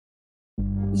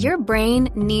Your brain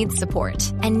needs support,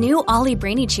 and new Ollie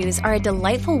Brainy Chews are a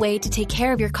delightful way to take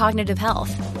care of your cognitive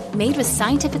health. Made with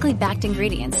scientifically backed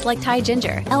ingredients like Thai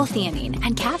ginger, L-theanine,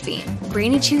 and caffeine,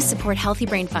 Brainy Chews support healthy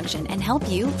brain function and help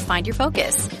you find your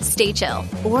focus, stay chill,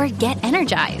 or get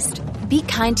energized. Be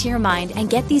kind to your mind and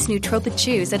get these nootropic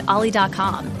chews at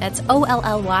ollie.com. That's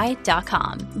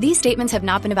OLLY.com. These statements have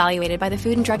not been evaluated by the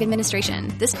Food and Drug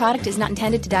Administration. This product is not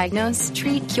intended to diagnose,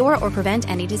 treat, cure, or prevent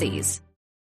any disease.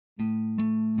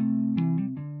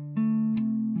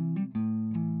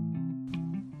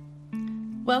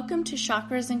 Welcome to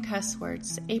Chakras and Cuss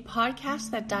Words, a podcast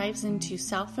that dives into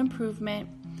self-improvement,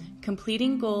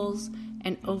 completing goals,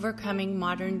 and overcoming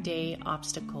modern-day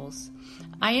obstacles.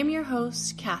 I am your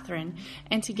host, Catherine,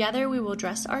 and together we will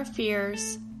address our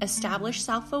fears, establish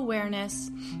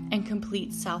self-awareness, and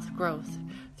complete self-growth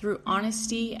through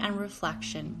honesty and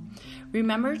reflection.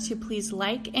 Remember to please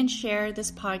like and share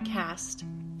this podcast.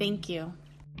 Thank you.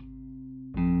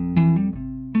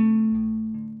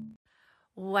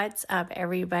 What's up,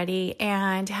 everybody,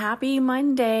 and happy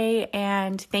Monday,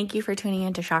 and thank you for tuning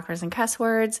into Chakras and Cuss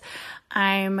Words.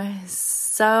 I'm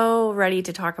so ready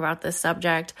to talk about this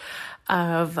subject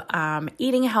of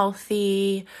eating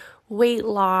healthy, weight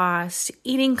loss,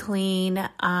 eating clean,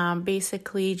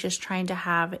 basically just trying to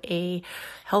have a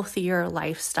healthier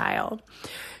lifestyle.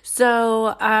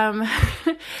 So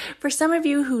for some of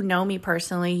you who know me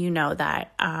personally, you know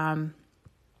that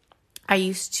I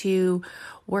used to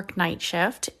work night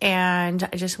shift, and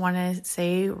I just want to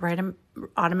say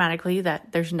automatically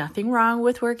that there's nothing wrong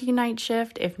with working night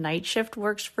shift. If night shift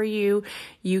works for you,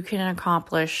 you can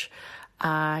accomplish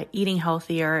eating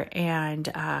healthier and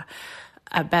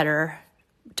a better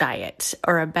diet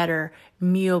or a better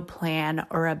meal plan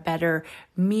or a better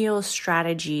meal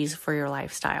strategies for your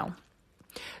lifestyle.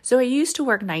 So I used to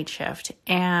work night shift,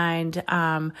 and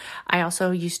I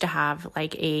also used to have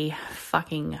like a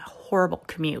fucking horrible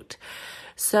commute.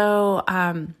 So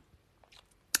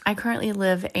I currently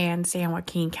live in San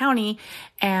Joaquin County,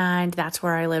 and that's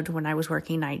where I lived when I was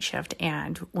working night shift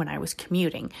and when I was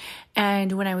commuting.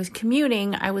 And when I was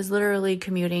commuting, I was literally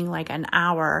commuting like an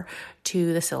hour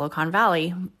to the Silicon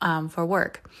Valley for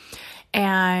work.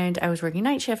 And I was working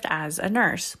night shift as a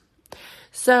nurse.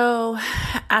 So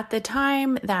at the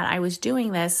time that I was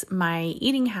doing this, my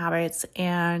eating habits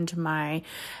and my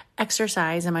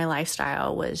exercise and my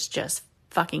lifestyle was just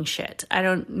fucking shit. I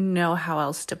don't know how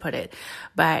else to put it,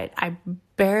 but I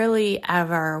barely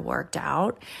ever worked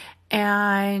out,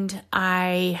 and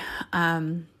I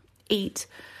ate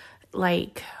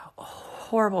like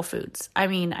horrible foods. I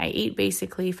mean, I ate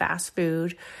basically fast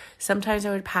food. Sometimes I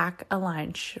would pack a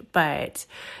lunch, but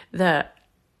the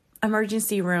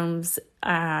emergency rooms,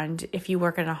 and if you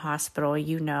work in a hospital,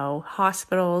 you know,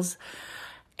 hospitals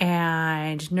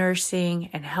and nursing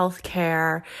and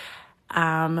healthcare,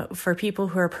 for people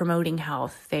who are promoting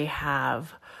health, they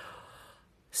have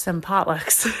some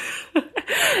potlucks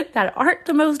that aren't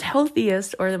the most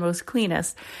healthiest or the most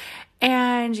cleanest.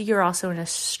 And you're also in a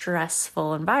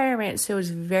stressful environment, so it's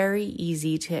very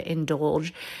easy to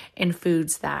indulge in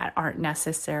foods that aren't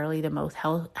necessarily the most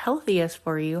healthiest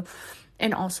for you.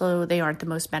 And also they aren't the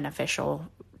most beneficial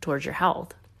towards your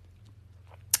health.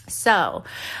 So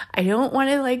I don't want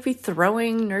to be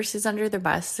throwing nurses under the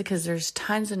bus, because there's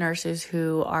tons of nurses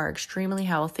who are extremely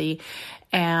healthy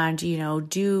and,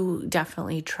 do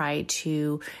definitely try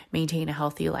to maintain a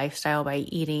healthy lifestyle by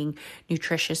eating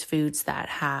nutritious foods that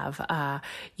have,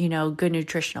 good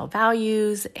nutritional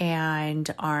values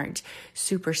and aren't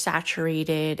super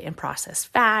saturated in processed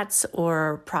fats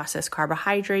or processed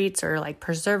carbohydrates or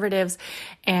preservatives.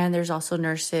 And there's also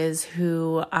nurses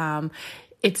who,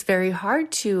 it's very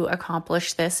hard to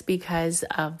accomplish this because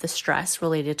of the stress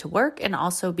related to work, and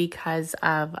also because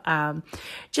of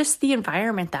just the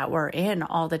environment that we're in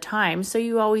all the time. So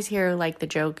you always hear the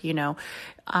joke,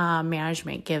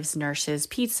 management gives nurses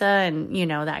pizza, and,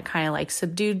 that kind of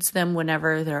subdues them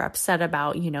whenever they're upset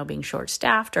about, being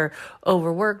short-staffed or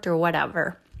overworked or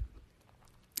whatever.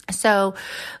 So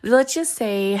let's just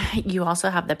say you also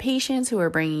have the patients who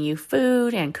are bringing you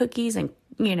food and cookies and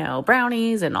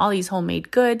brownies and all these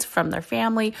homemade goods from their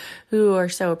family, who are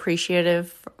so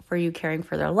appreciative for you caring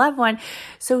for their loved one.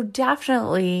 So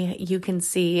definitely you can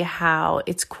see how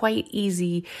it's quite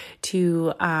easy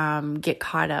to get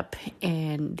caught up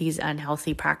in these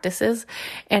unhealthy practices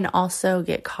and also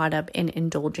get caught up in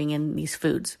indulging in these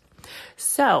foods.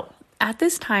 So at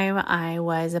this time I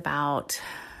was about,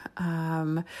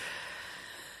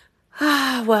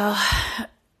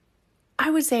 I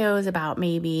would say I was about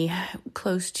maybe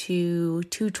close to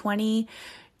 220,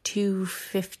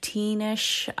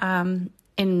 215-ish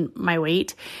in my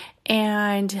weight.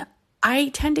 And I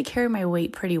tend to carry my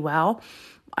weight pretty well.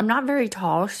 I'm not very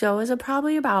tall, so I was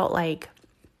probably about like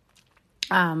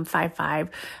 5'5".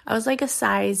 I was like a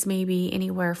size maybe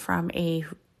anywhere from a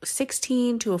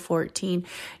 16 to a 14,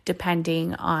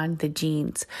 depending on the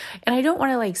jeans. And I don't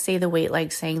want to like say the weight,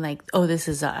 like saying like, oh, this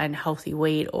is an unhealthy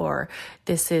weight, or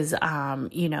this is, an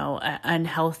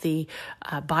unhealthy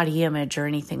body image or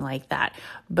anything like that.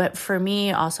 But for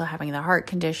me, also having the heart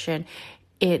condition,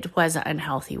 it was an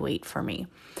unhealthy weight for me.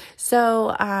 So,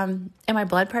 and my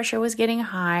blood pressure was getting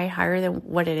higher than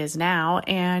what it is now.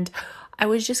 And I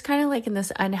was just kind of like in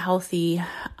this unhealthy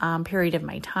period of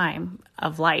my time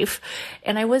of life.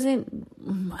 And I wasn't,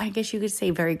 I guess you could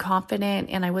say, very confident,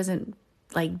 and I wasn't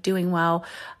like doing well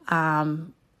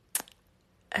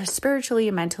spiritually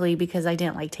and mentally, because I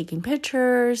didn't like taking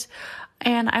pictures.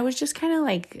 And I was just kind of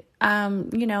like,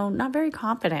 not very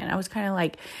confident. I was kind of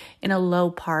like in a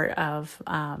low part of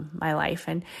my life,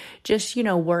 and just,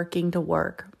 working to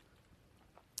work.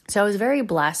 So I was very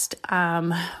blessed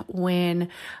when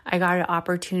I got an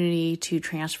opportunity to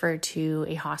transfer to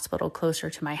a hospital closer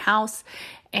to my house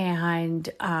and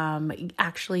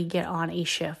actually get on a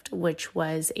shift, which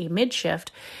was a mid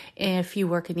shift. If you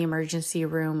work in the emergency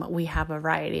room, we have a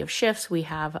variety of shifts. We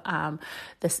have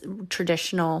this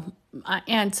traditional,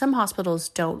 and some hospitals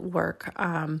don't work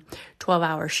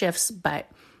 12-hour shifts,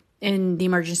 but in the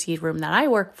emergency room that I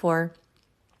work for,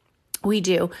 we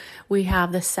do. We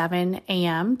have the 7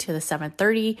 a.m. to the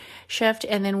 7:30 shift,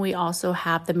 and then we also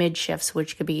have the mid shifts,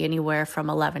 which could be anywhere from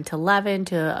 11 to 11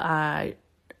 to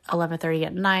 11:30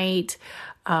 at night,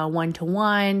 1 to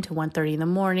 1 to 1:30 in the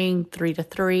morning, 3 to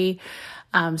 3,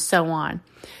 so on.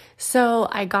 So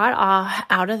I got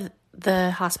out of the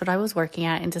hospital I was working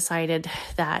at and decided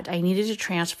that I needed to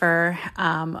transfer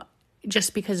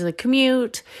just because of the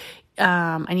commute.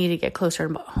 I need to get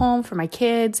closer home for my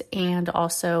kids, and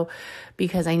also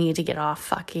because I need to get off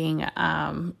fucking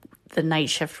the night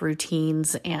shift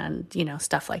routines and,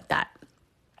 stuff like that.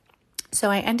 So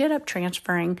I ended up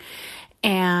transferring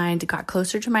and got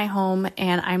closer to my home,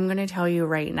 and I'm going to tell you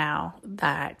right now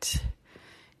that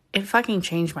it fucking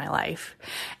changed my life.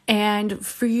 And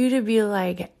for you to be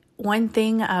like, one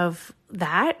thing of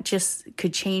that just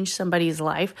could change somebody's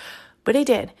life, but it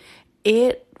did.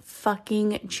 It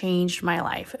fucking changed my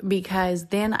life, because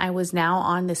then I was now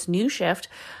on this new shift,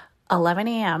 11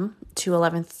 a.m. to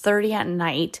 11:30 at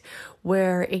night,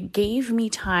 where it gave me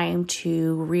time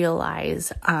to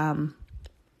realize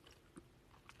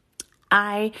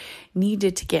I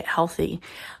needed to get healthy.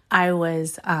 I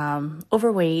was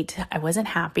overweight, I wasn't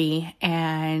happy,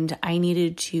 and I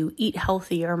needed to eat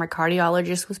healthier. My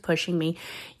cardiologist was pushing me,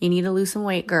 you need to lose some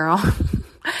weight, girl.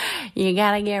 You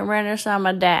got to get rid of some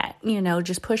of that,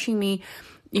 just pushing me,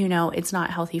 it's not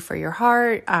healthy for your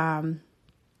heart.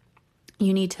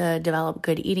 You need to develop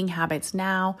good eating habits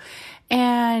now.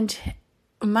 And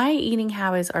my eating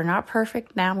habits are not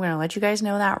perfect now. I'm going to let you guys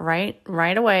know that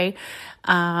right away.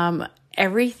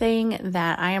 Everything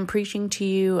that I am preaching to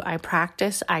you, I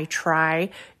practice, I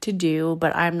try to do,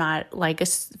 but I'm not like a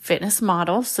fitness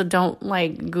model. So don't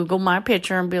like Google my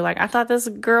picture and be like, I thought this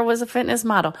girl was a fitness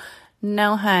model.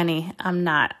 No, honey, I'm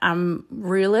not. I'm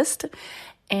realist,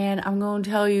 and I'm going to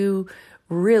tell you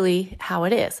really how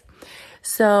it is.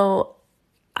 So,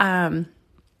 I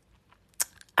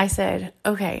said,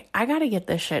 okay, I got to get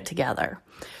this shit together.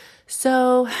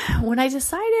 So when I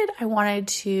decided I wanted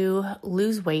to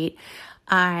lose weight,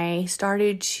 I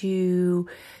started to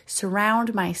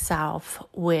surround myself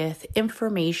with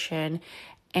information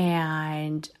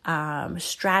and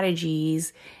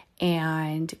strategies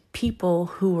and people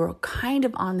who were kind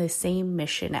of on the same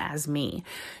mission as me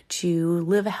to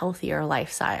live a healthier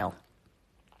lifestyle.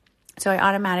 So I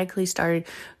automatically started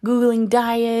Googling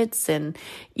diets and,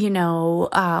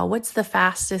 what's the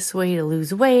fastest way to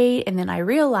lose weight? And then I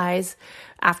realized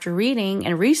after reading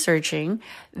and researching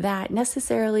that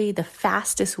necessarily the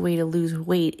fastest way to lose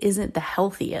weight isn't the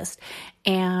healthiest.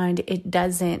 And it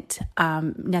doesn't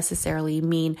necessarily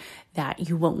mean that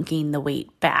you won't gain the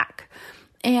weight back.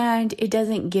 And it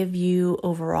doesn't give you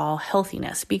overall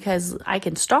healthiness, because I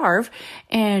can starve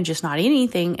and just not eat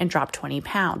anything and drop 20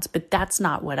 pounds. But that's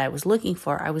not what I was looking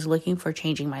for. I was looking for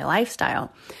changing my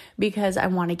lifestyle, because I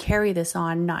want to carry this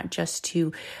on, not just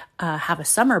to have a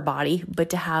summer body,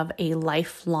 but to have a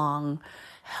lifelong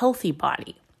healthy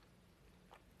body.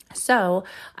 So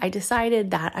I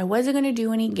decided that I wasn't going to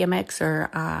do any gimmicks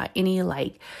or any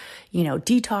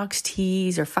detox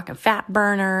teas or fucking fat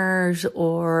burners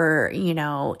or,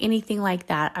 anything like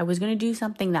that. I was going to do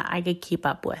something that I could keep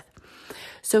up with.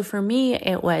 So for me,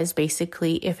 it was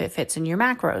basically if it fits in your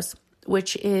macros.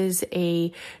 which is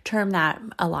a term that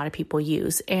a lot of people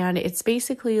use. And it's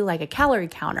basically like a calorie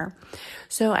counter.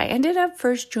 So I ended up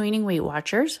first joining Weight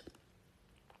Watchers.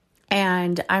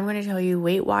 And I'm going to tell you,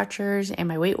 Weight Watchers and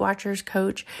my Weight Watchers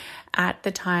coach at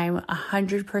the time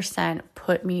 100%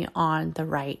 put me on the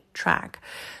right track.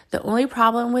 The only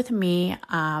problem with me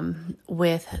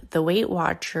with the Weight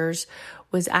Watchers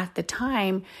was at the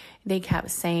time they kept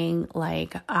saying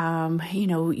like,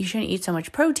 you shouldn't eat so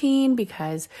much protein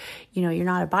because, you're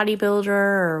not a bodybuilder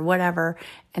or whatever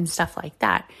and stuff like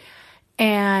that.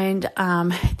 And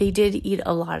they did eat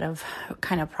a lot of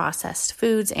kind of processed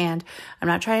foods. And I'm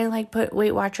not trying to like put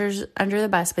Weight Watchers under the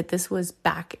bus, but this was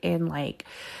back in like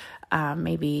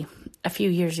maybe a few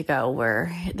years ago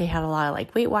where they had a lot of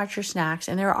like Weight Watcher snacks.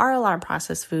 And there are a lot of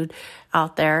processed food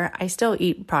out there. I still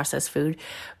eat processed food,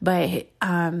 but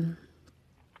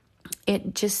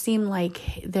it just seemed like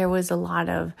there was a lot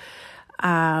of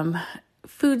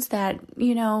foods that,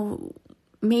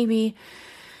 maybe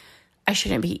I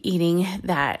shouldn't be eating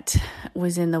that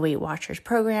was in the Weight Watchers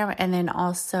program. And then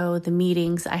also the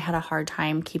meetings, I had a hard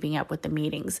time keeping up with the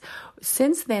meetings.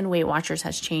 Since then, Weight Watchers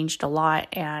has changed a lot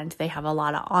and they have a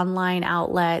lot of online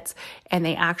outlets and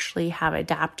they actually have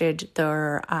adapted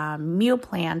their meal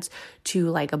plans to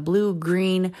like a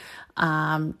blue-green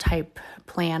type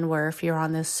plan where if you're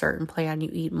on this certain plan, you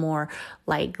eat more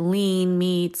like lean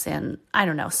meats and I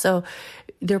don't know. So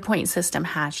their point system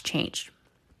has changed.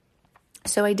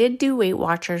 So I did do Weight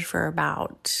Watchers for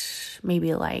about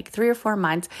maybe like 3 or 4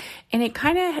 months, and it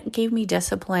kind of gave me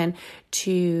discipline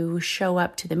to show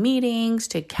up to the meetings,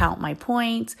 to count my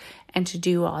points, and to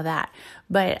do all that.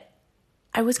 But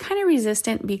I was kind of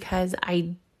resistant because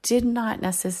I did not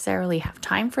necessarily have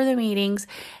time for the meetings,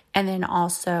 and then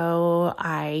also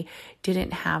I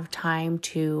didn't have time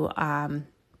to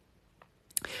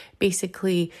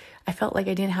basically, I felt like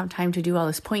I didn't have time to do all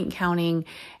this point counting.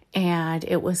 And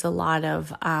it was a lot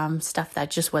of stuff that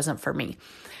just wasn't for me.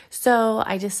 So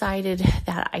I decided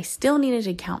that I still needed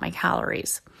to count my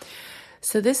calories.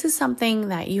 So this is something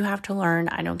that you have to learn.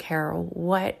 I don't care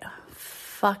what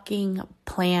fucking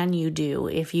plan you do.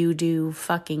 If you do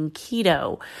fucking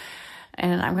keto,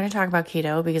 and I'm going to talk about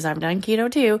keto because I've done keto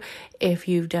too. If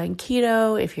you've done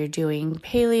keto, if you're doing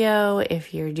paleo,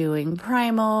 if you're doing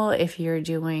primal, if you're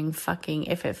doing fucking,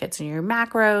 if it fits in your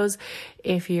macros,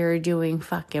 if you're doing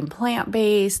fucking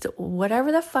plant-based,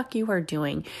 whatever the fuck you are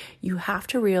doing, you have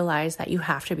to realize that you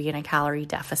have to be in a calorie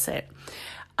deficit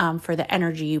for the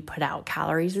energy you put out.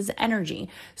 Calories is energy.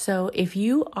 So if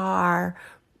you are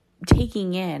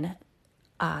taking in,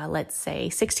 let's say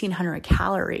 1,600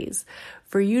 calories,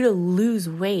 for you to lose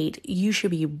weight, you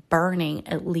should be burning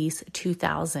at least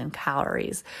 2,000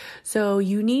 calories. So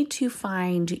you need to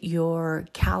find your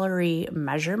calorie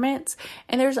measurements,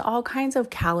 and there's all kinds of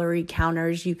calorie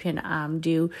counters you can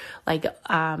do. Like,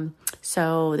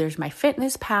 so there's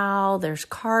MyFitnessPal, there's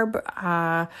carb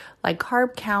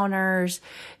counters.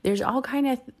 There's all kind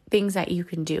of things that you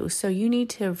can do. So you need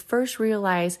to first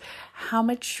realize how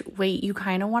much weight you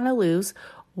kind of want to lose.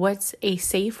 What's a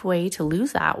safe way to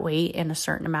lose that weight in a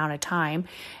certain amount of time?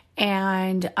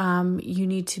 And you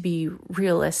need to be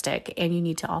realistic, and you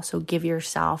need to also give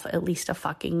yourself at least a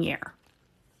fucking year.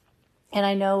 And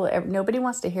I know nobody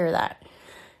wants to hear that.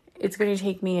 It's going to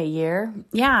take me a year.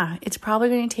 Yeah, it's probably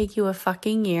going to take you a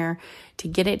fucking year to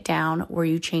get it down where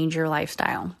you change your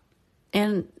lifestyle.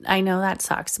 And I know that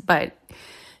sucks, but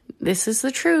this is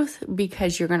the truth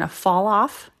because you're going to fall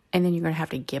off and then you're going to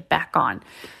have to get back on.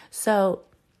 So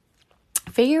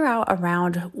figure out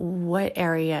around what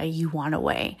area you want to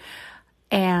weigh.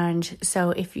 And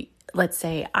so if you, let's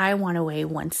say I want to weigh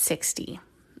 160,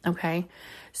 okay?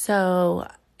 So,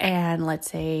 and let's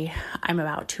say I'm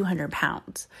about 200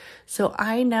 pounds. So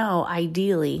I know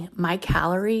ideally my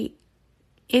calorie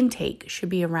intake should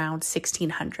be around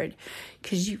 1,600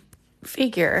 because you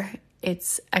figure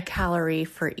it's a calorie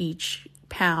for each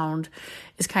pound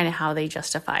is kind of how they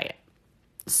justify it.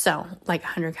 So like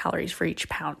 100 calories for each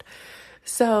pound.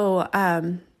 So,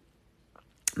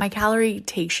 my calorie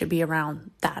take should be around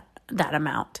that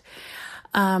amount.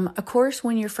 Of course,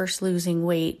 when you're first losing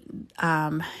weight,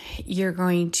 you're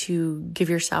going to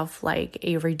give yourself like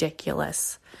a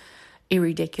ridiculous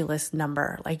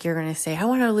number. Like you're going to say, I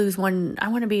want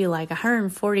to be like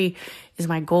 140 is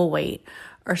my goal weight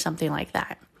or something like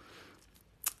that.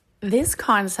 This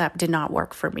concept did not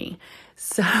work for me.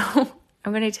 So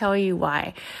I'm going to tell you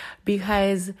why,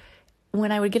 because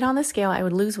when I would get on the scale, I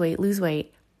would lose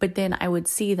weight, but then I would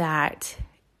see that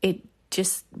it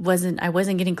just I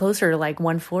wasn't getting closer to like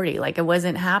 140, like it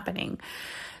wasn't happening.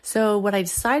 So what I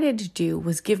decided to do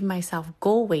was give myself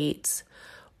goal weights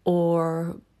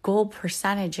or goal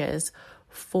percentages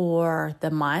for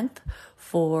the month,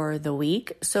 for the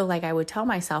week. So like I would tell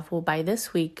myself, well, by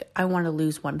this week, I want to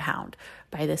lose 1 pound.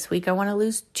 By this week, I want to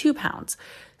lose 2 pounds.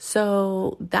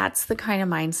 So that's the kind of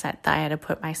mindset that I had to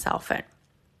put myself in.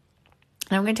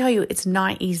 And I'm going to tell you, it's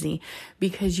not easy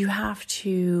because you have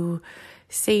to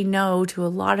say no to a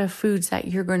lot of foods that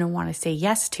you're going to want to say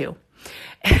yes to.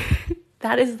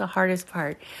 That is the hardest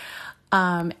part.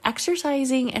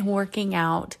 Exercising and working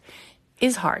out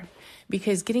is hard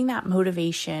because getting that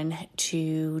motivation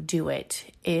to do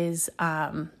it is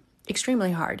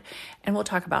extremely hard. And we'll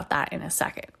talk about that in a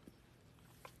second.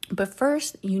 But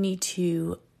first, you need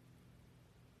to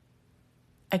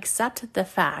accept the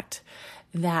fact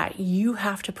that you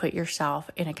have to put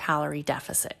yourself in a calorie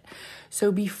deficit.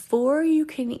 So before you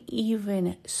can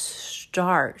even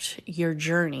start your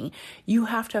journey, you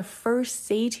have to first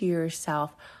say to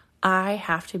yourself, I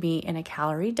have to be in a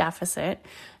calorie deficit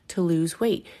to lose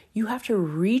weight. You have to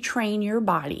retrain your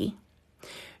body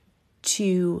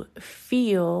to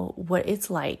feel what it's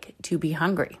like to be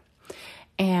hungry.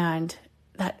 And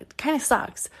that kind of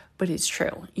sucks, but it's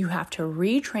true. You have to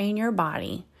retrain your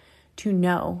body to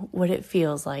know what it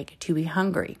feels like to be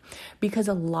hungry. Because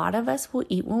a lot of us will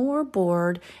eat when we're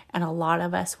bored, and a lot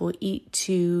of us will eat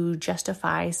to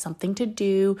justify something to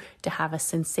do, to have a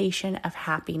sensation of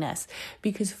happiness.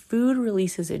 Because food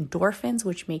releases endorphins,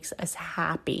 which makes us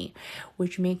happy,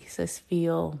 which makes us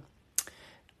feel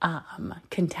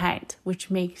content,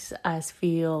 which makes us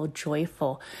feel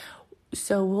joyful.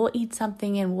 So we'll eat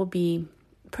something and we'll be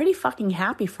pretty fucking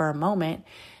happy for a moment,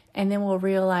 and then we'll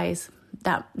realize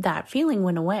that feeling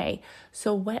went away.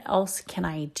 So what else can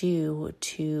I do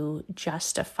to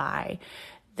justify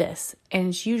this? And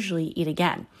it's usually eat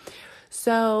again.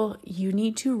 So you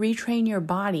need to retrain your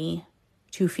body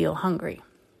to feel hungry.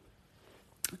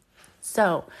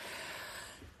 So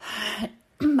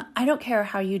I don't care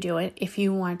how you do it. If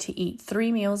you want to eat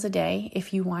 3 meals a day,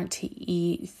 if you want to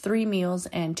eat 3 meals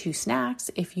and 2 snacks,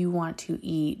 if you want to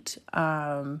eat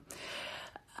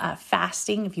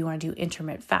fasting, if you want to do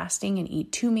intermittent fasting and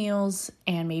eat 2 meals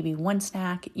and maybe 1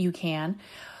 snack, you can,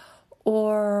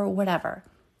 or whatever.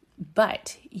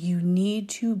 But you need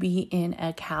to be in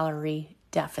a calorie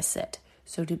deficit.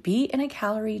 So to be in a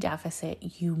calorie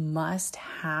deficit, you must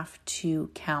have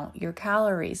to count your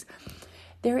calories.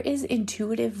 There is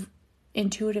intuitive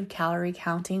calorie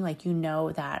counting, like you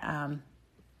know that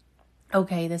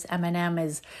okay, this M&M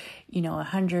is,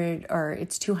 100 or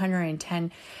it's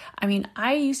 210. I mean,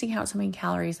 I used to count so many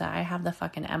calories that I have the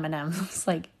fucking M&Ms.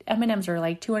 Like M&Ms are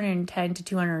like 210 to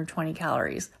 220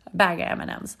 calories, a bag of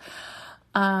M&Ms.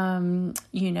 I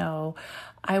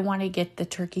want to get the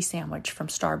turkey sandwich from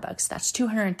Starbucks. That's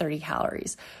 230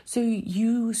 calories. So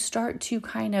you start to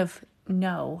kind of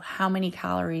know how many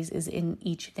calories is in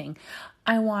each thing.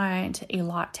 I want a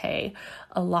latte.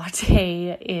 A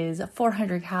latte is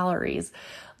 400 calories.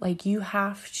 Like you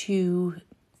have to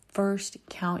first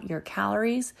count your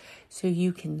calories so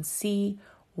you can see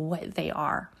what they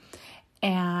are.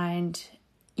 And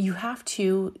you have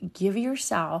to give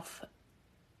yourself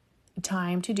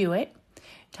time to do it,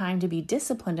 time to be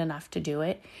disciplined enough to do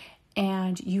it,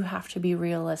 and you have to be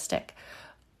realistic.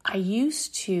 I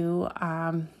used to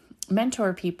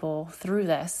mentor people through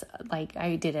this. Like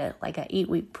I did an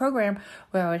 8-week program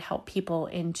where I would help people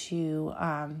into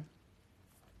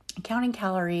counting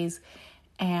calories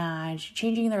and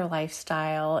changing their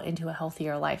lifestyle into a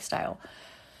healthier lifestyle.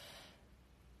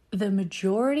 The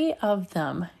majority of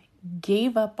them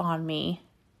gave up on me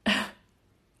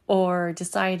or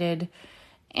decided,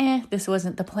 this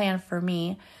wasn't the plan for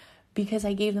me, because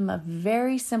I gave them a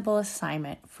very simple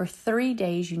assignment. For 3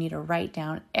 days, you need to write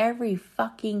down every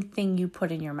fucking thing you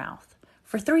put in your mouth.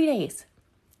 For 3 days.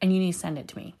 And you need to send it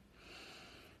to me.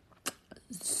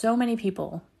 So many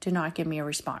people did not give me a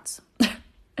response.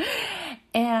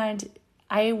 And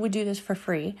I would do this for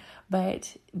free,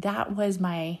 but that was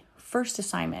my first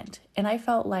assignment. And I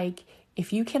felt like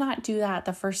if you cannot do that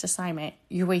the first assignment,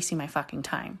 you're wasting my fucking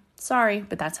time. Sorry,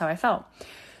 but that's how I felt.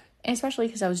 And especially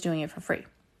because I was doing it for free.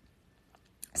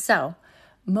 So,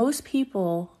 most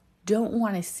people don't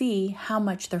want to see how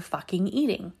much they're fucking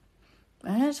eating.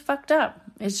 And it's fucked up.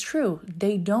 It's true.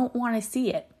 They don't want to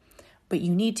see it. But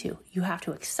you need to. You have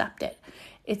to accept it.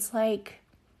 It's like,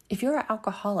 if you're an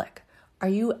alcoholic, are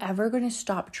you ever going to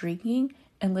stop drinking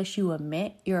unless you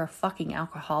admit you're a fucking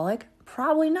alcoholic?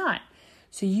 Probably not.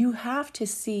 So you have to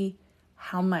see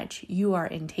how much you are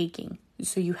intaking.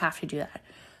 So you have to do that.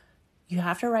 You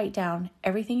have to write down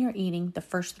everything you're eating the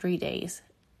first 3 days.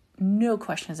 No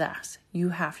questions asked. You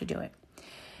have to do it.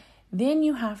 Then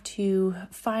you have to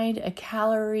find a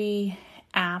calorie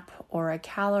app or a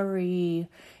calorie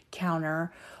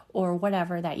counter or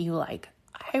whatever that you like.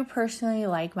 I personally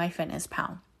like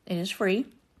MyFitnessPal. It is free.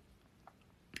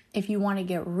 If you want to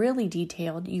get really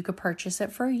detailed, you could purchase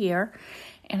it for a year.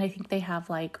 And I think they have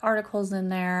like articles in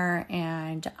there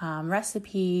and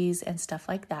recipes and stuff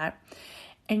like that.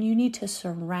 And you need to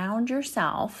surround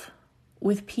yourself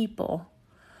with people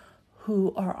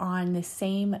who are on the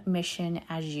same mission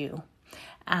as you,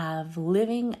 of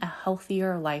living a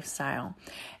healthier lifestyle.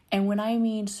 And when I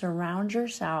mean surround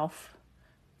yourself,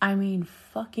 I mean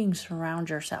fucking surround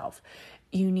yourself.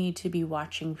 You need to be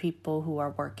watching people who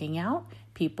are working out,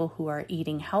 people who are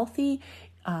eating healthy,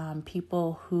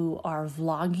 people who are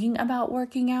vlogging about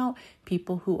working out,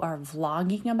 people who are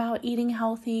vlogging about eating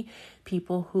healthy,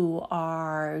 people who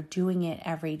are doing it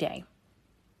every day.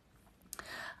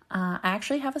 I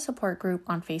actually have a support group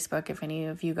on Facebook if any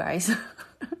of you guys,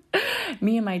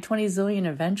 me and my 20 zillion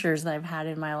adventures that I've had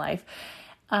in my life.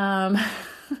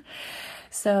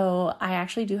 So I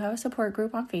actually do have a support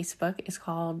group on Facebook. It's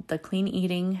called the Clean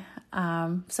Eating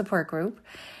Support Group.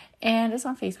 And it's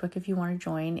on Facebook if you want to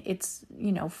join. It's,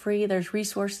 free. There's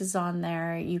resources on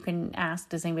there. You can ask,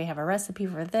 does anybody have a recipe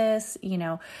for this?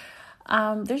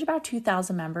 There's about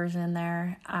 2,000 members in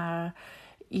there. I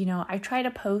try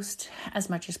to post as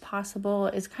much as possible.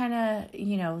 It's kind of,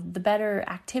 the better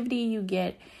activity you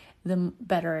get, the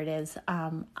better it is.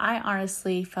 I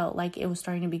honestly felt like it was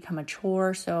starting to become a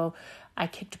chore, so I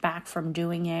kicked back from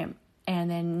doing it. And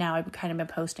then now I've kind of been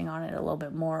posting on it a little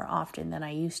bit more often than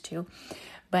I used to.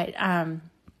 But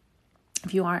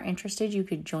if you are interested, you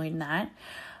could join that.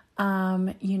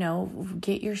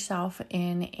 Get yourself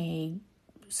in a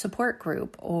support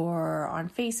group or on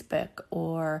Facebook,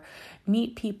 or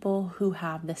meet people who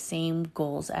have the same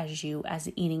goals as you,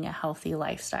 as eating a healthy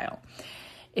lifestyle.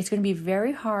 It's going to be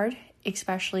very hard,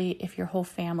 especially if your whole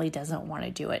family doesn't want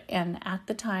to do it. And at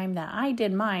the time that I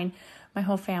did mine, my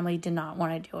whole family did not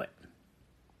want to do it.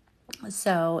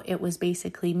 So it was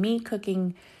basically me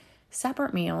cooking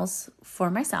separate meals for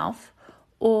myself,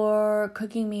 or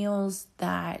cooking meals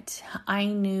that I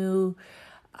knew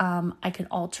I could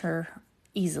alter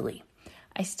easily.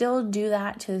 I still do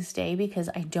that to this day because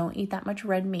I don't eat that much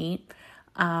red meat.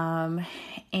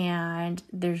 And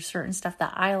there's certain stuff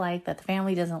that I like that the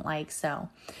family doesn't like. So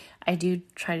I do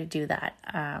try to do that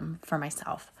for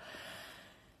myself.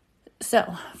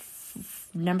 So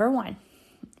number one,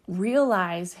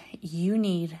 realize you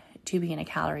need to be in a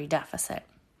calorie deficit.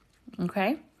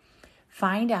 Okay?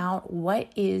 Find out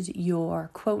what is your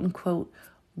quote unquote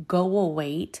goal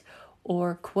weight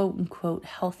or quote unquote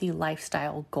healthy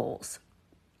lifestyle goals.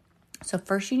 So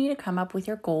first you need to come up with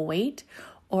your goal weight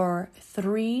or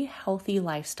 3 healthy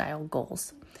lifestyle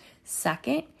goals.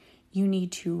 Second, you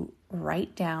need to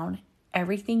write down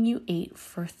everything you ate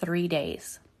for 3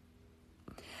 days.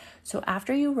 So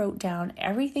after you wrote down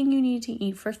everything you need to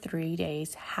eat for 3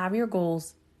 days, have your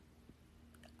goals,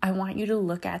 I want you to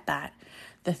look at that,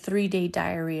 the 3-day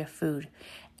diary of food,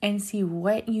 and see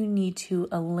what you need to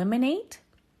eliminate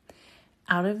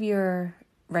out of your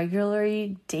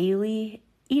regularly daily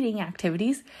eating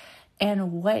activities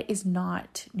and what is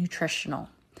not nutritional.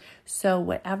 So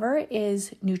whatever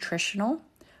is nutritional,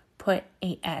 put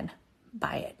an N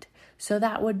by it. So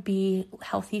that would be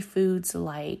healthy foods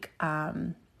like,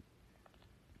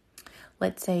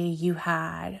 let's say you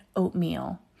had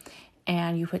oatmeal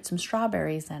and you put some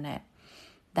strawberries in it.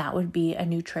 That would be a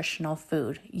nutritional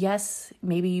food. Yes,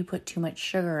 maybe you put too much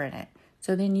sugar in it.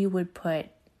 So then you would put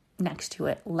next to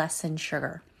it lessen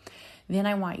sugar. Then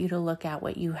I want you to look at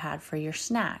what you had for your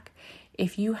snack.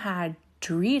 If you had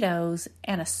Doritos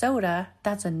and a soda,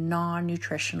 that's a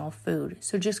non-nutritional food.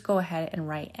 So just go ahead and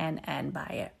write NN by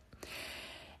it.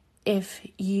 If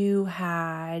you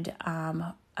had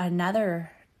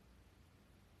another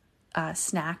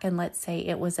snack, and let's say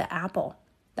it was an apple,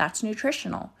 that's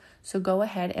nutritional. So go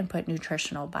ahead and put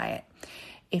nutritional by it.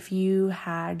 If you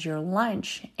had your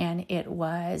lunch and it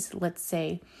was, let's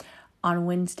say on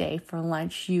Wednesday for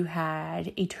lunch, you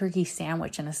had a turkey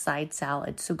sandwich and a side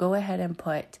salad. So go ahead and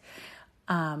put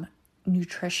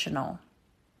nutritional.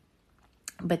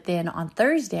 But then on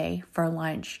Thursday for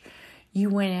lunch, you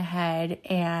went ahead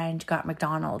and got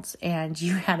McDonald's and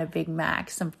you had a Big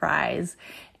Mac, some fries,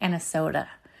 and a soda.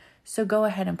 So go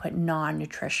ahead and put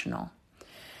non-nutritional.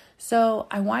 So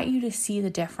I want you to see the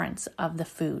difference of the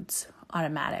foods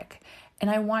automatic. And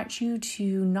I want you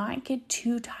to not get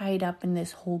too tied up in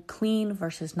this whole clean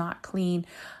versus not clean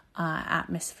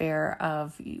atmosphere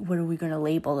of what are we going to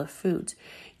label the foods.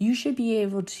 You should be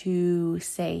able to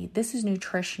say this is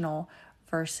nutritional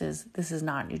versus this is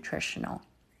not nutritional.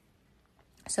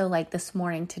 So like this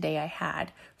morning today I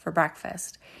had for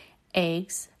breakfast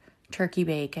eggs, turkey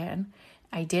bacon.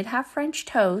 I did have French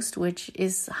toast, which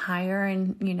is higher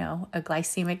in, a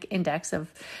glycemic index of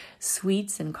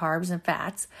sweets and carbs and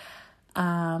fats.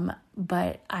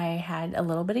 But I had a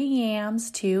little bit of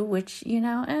yams too, which,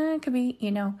 it could be,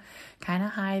 kind of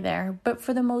high there. But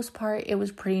for the most part, it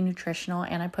was pretty nutritional,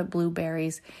 and I put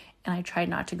blueberries, and I tried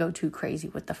not to go too crazy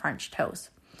with the French toast.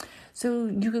 So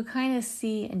you could kind of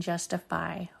see and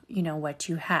justify, what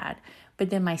you had. But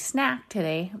then my snack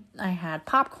today, I had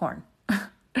popcorn.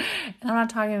 And I'm not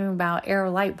talking about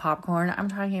Aerolite popcorn. I'm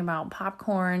talking about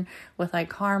popcorn with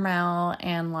like caramel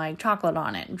and like chocolate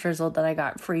on it, drizzled, that I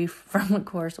got free from the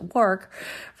course of work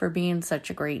for being such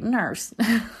a great nurse.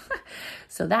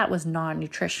 So that was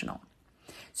non-nutritional.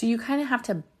 So you kind of have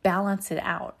to balance it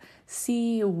out.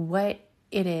 See what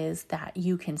it is that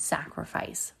you can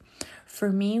sacrifice. For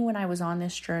me, when I was on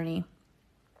this journey,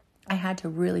 I had to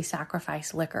really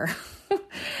sacrifice liquor.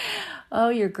 Oh,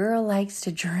 your girl likes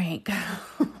to drink.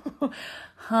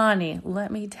 Honey, let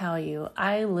me tell you,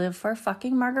 I live for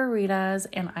fucking margaritas,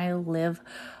 and I live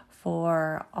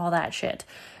for all that shit.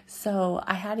 So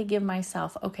I had to give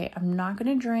myself, okay, I'm not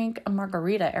going to drink a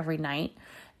margarita every night,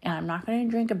 and I'm not going to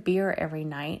drink a beer every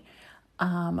night.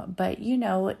 But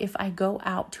if I go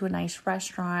out to a nice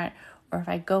restaurant, or if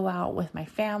I go out with my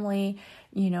family,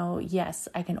 yes,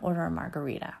 I can order a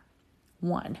margarita.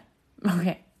 1.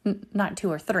 Okay. Not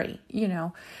 2 or 3,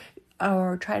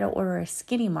 or try to order a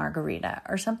skinny margarita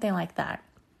or something like that.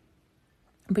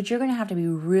 But you're going to have to be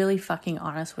really fucking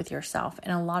honest with yourself.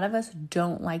 And a lot of us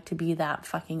don't like to be that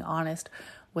fucking honest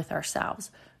with ourselves,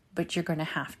 but you're going to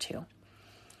have to.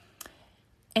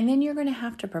 And then you're going to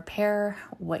have to prepare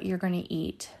what you're going to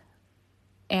eat.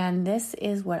 And this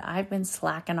is what I've been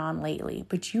slacking on lately,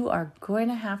 but you are going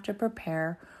to have to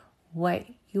prepare what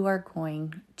you are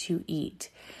going to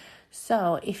eat.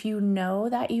 So if you know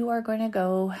that you are going to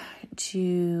go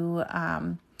to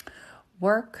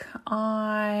work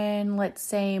on, let's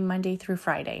say, Monday through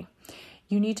Friday,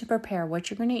 you need to prepare what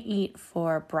you're going to eat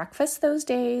for breakfast those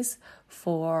days,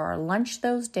 for lunch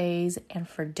those days, and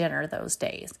for dinner those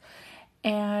days.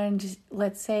 And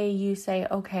let's say you say,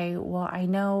 okay, well, I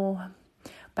know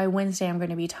by Wednesday I'm going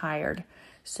to be tired.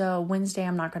 So Wednesday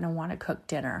I'm not going to want to cook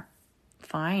dinner.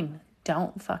 Fine,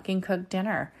 don't fucking cook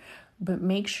dinner. But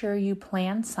make sure you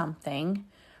plan something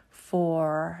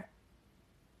for,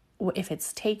 if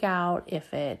it's takeout,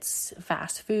 if it's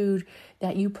fast food,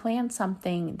 that you plan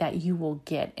something that you will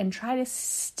get and try to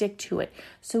stick to it.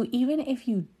 So even if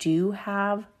you do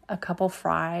have a couple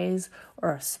fries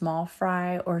or a small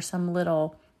fry or some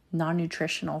little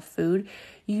non-nutritional food,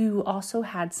 you also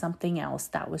had something else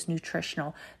that was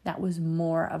nutritional, that was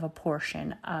more of a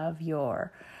portion of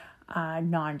your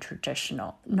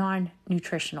non-nutritional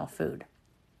food.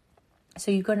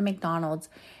 So you go to McDonald's,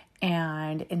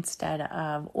 and instead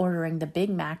of ordering the Big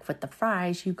Mac with the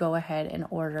fries, you go ahead and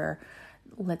order,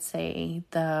 let's say,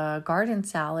 the garden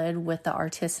salad with the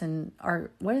artisan,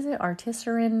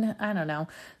 I don't know,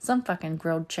 some fucking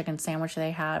grilled chicken sandwich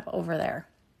they have over there.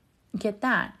 Get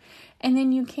that. And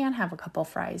then you can have a couple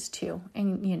fries too.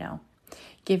 And,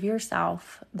 give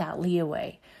yourself that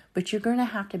leeway. But you're going to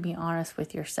have to be honest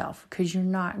with yourself, because you're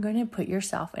not going to put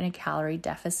yourself in a calorie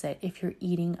deficit if you're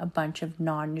eating a bunch of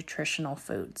non-nutritional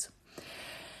foods.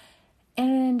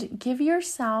 And you're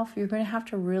going to have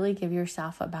to really give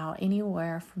yourself about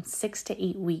anywhere from 6 to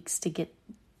 8 weeks to get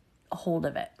a hold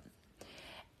of it.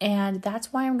 And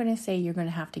that's why I'm going to say you're going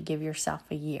to have to give yourself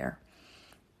a year.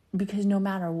 Because no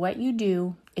matter what you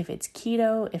do, if it's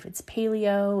keto, if it's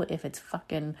paleo, if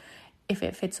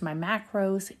it fits my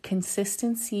macros,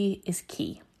 consistency is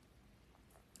key.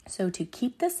 So to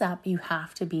keep this up, you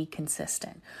have to be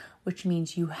consistent, which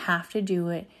means you have to do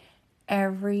it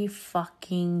every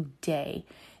fucking day.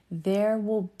 There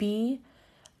will be,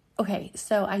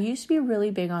 so I used to be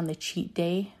really big on the cheat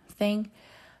day thing,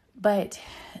 but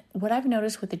what I've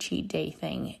noticed with the cheat day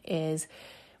thing is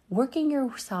working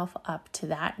yourself up to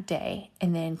that day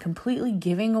and then completely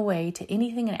giving away to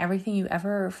anything and everything you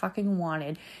ever fucking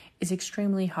wanted is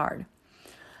extremely hard.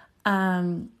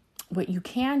 What you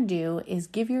can do is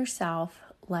give yourself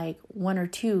like 1 or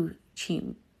 2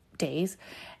 cheat days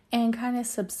and kind of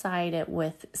subside it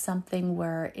with something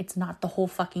where it's not the whole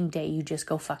fucking day you just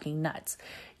go fucking nuts.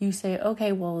 You say,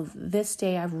 okay, well, this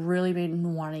day I've really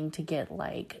been wanting to get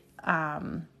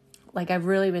I've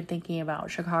really been thinking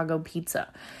about Chicago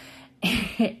pizza.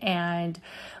 And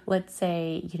let's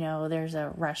say, there's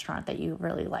a restaurant that you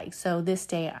really like. So this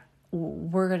day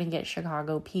we're going to get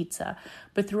Chicago pizza.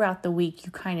 But throughout the week,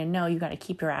 you kind of know you got to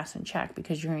keep your ass in check,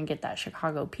 because you're going to get that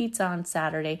Chicago pizza on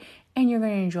Saturday and you're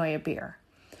going to enjoy a beer.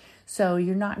 So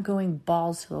you're not going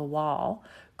balls to the wall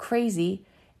crazy,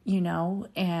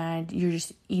 and you're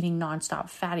just eating nonstop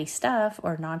fatty stuff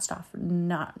or nonstop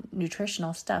not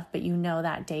nutritional stuff, but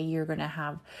that day you're going to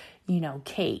have,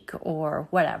 cake or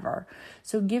whatever.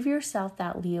 So give yourself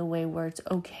that leeway where it's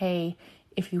okay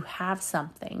if you have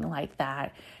something like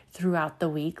that throughout the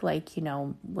week. Like,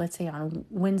 let's say on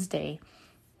Wednesday,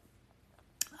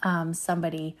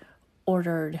 somebody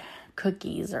ordered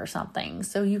cookies or something.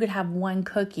 So you could have one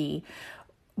cookie,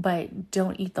 but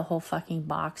don't eat the whole fucking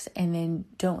box, and then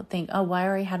don't think, oh, well, I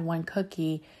already had one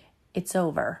cookie, it's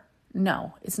over.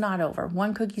 No, it's not over.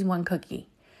 One cookie's one cookie.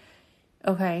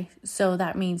 Okay, so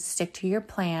that means stick to your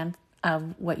plan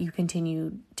of what you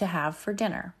continue to have for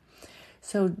dinner.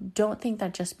 So don't think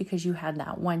that just because you had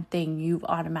that one thing, you've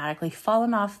automatically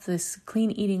fallen off this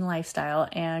clean eating lifestyle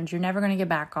and you're never going to get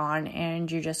back on,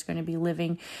 and you're just going to be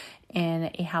living in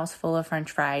a house full of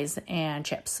French fries and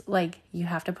chips. Like, you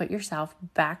have to put yourself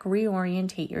back,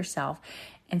 reorientate yourself,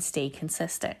 and stay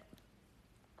consistent.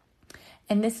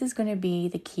 And this is going to be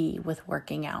the key with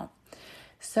working out.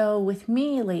 So with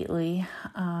me lately,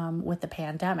 with the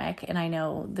pandemic, and I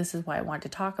know this is why I want to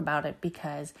talk about it,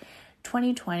 because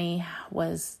 2020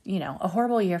 was, a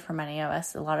horrible year for many of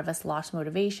us. A lot of us lost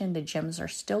motivation. The gyms are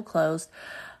still closed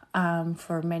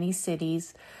for many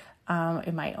cities.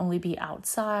 It might only be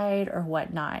outside or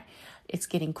whatnot. It's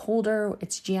getting colder.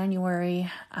 It's January.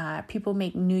 People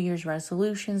make New Year's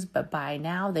resolutions, but by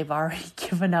now they've already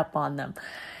given up on them.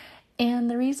 And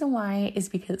the reason why is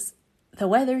because the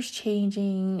weather's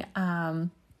changing,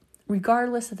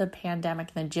 regardless of the pandemic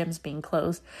and the gyms being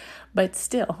closed. But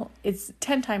still, it's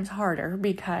 10 times harder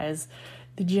because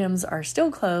the gyms are still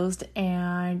closed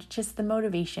and just the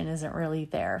motivation isn't really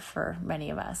there for many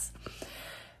of us.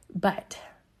 But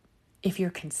if you're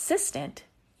consistent,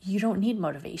 you don't need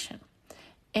motivation.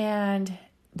 And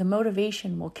the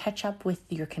motivation will catch up with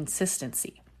your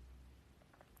consistency.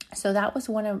 So that was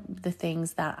one of the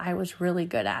things that I was really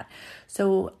good at.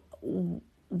 So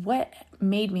what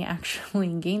made me actually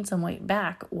gain some weight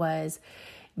back was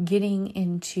getting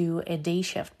into a day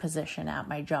shift position at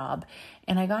my job.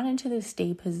 And I got into this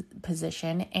day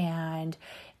position, and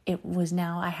it was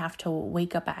now I have to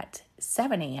wake up at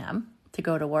 7 a.m. to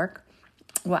go to work.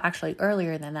 Well, actually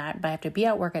earlier than that, but I have to be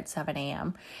at work at 7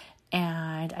 a.m.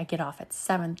 and I get off at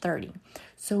 7:30.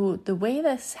 So the way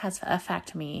this has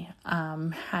affected me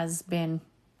has been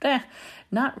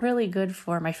not really good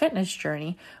for my fitness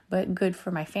journey, but good for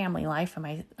my family life and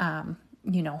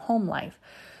my, home life.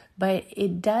 But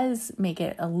it does make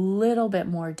it a little bit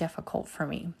more difficult for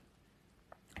me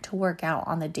to work out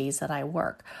on the days that I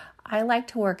work. I like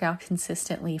to work out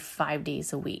consistently 5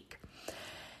 days a week.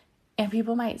 And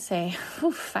people might say,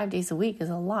 5 days a week is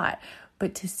a lot,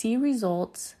 but to see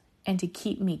results and to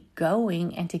keep me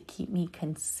going and to keep me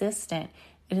consistent,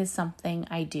 it is something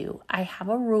I do. I have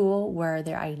a rule where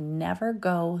I never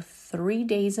go 3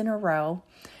 days in a row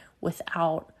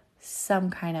without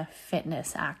some kind of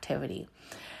fitness activity.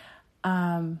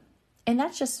 And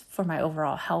that's just for my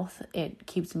overall health. It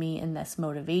keeps me in this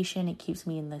motivation. It keeps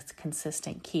me in this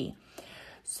consistent key.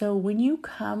 So when you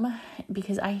come,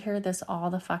 because I hear this all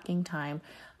the fucking time,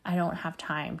 I don't have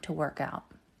time to work out.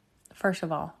 First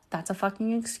of all, that's a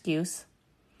fucking excuse.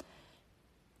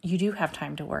 You do have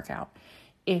time to work out.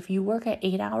 If you work an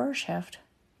 8-hour shift,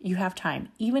 you have time.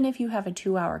 Even if you have a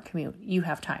 2-hour commute, you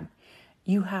have time.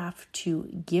 You have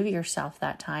to give yourself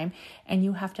that time, and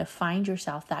you have to find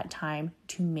yourself that time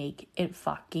to make it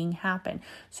fucking happen.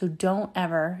 So don't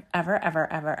ever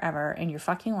in your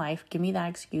fucking life give me that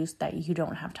excuse that you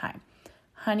don't have time.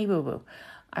 Honey boo boo,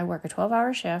 I work a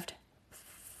 12-hour shift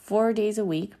 4 days a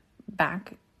week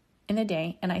back in the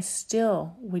day, and I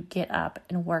still would get up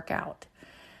and work out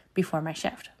before my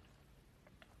shift.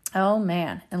 Oh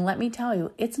man, and let me tell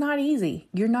you, it's not easy.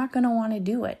 You're not going to want to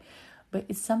do it, but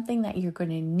it's something that you're going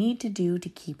to need to do to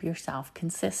keep yourself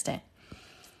consistent.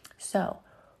 So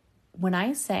when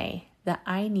I say that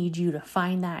I need you to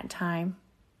find that time,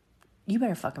 you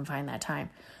better fucking find that time.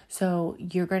 So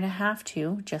you're going to have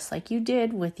to, just like you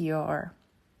did with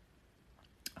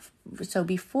so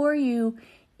before you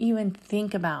even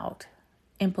think about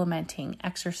implementing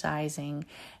exercising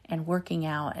and working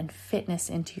out and fitness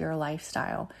into your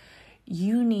lifestyle,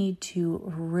 you need to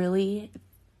really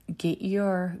get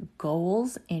your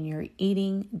goals and your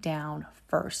eating down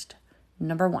first.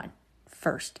 Number one,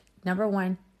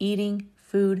 eating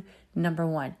food, number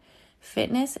one.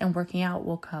 Fitness and working out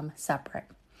will come separate.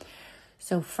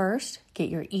 So first, get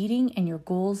your eating and your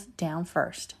goals down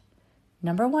first.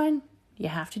 Number one, you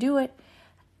have to do it.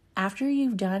 After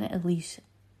you've done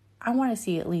I want to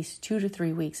see at least 2 to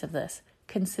 3 weeks of this.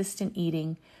 Consistent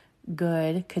eating,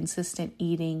 good, consistent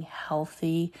eating,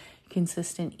 healthy,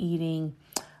 consistent eating,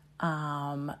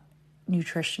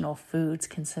 nutritional foods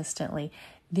consistently,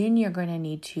 then you're going to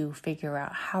need to figure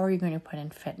out how are you going to put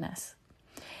in fitness.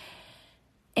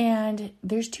 And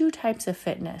there's two types of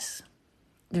fitness.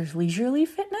 There's leisurely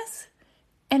fitness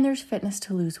and there's fitness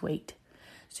to lose weight.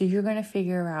 So you're going to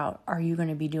figure out, are you going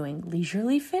to be doing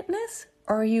leisurely fitness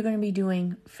or are you going to be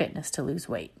doing fitness to lose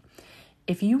weight?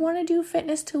 If you want to do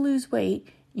fitness to lose weight,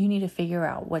 you need to figure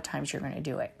out what times you're going to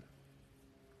do it.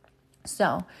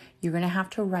 So you're going to have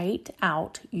to write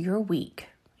out your week.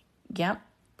 Yep,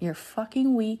 your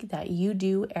fucking week that you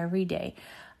do every day.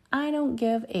 I don't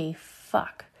give a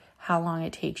fuck how long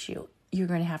it takes you. You're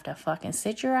going to have to fucking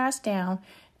sit your ass down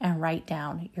and write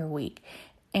down your week.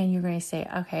 And you're going to say,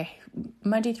 okay,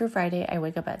 Monday through Friday, I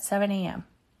wake up at 7 a.m.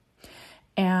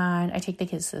 and I take the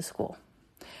kids to school.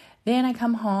 Then I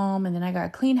come home and then I got to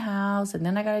clean house and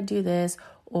then I got to do this.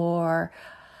 Or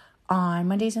on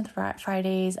Mondays and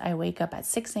Fridays, I wake up at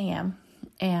 6 a.m.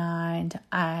 and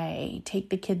I take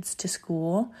the kids to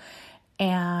school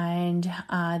and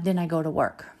then I go to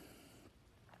work.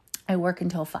 I work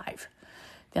until 5.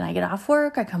 Then I get off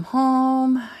work, I come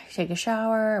home, I take a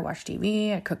shower, I watch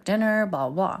TV, I cook dinner, blah,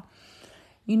 blah.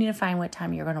 You need to find what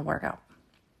time you're going to work out.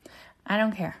 I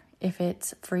don't care if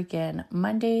it's freaking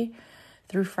Monday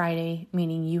through Friday,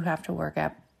 meaning you have to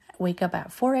wake up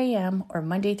at 4 a.m. or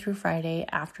Monday through Friday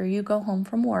after you go home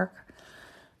from work.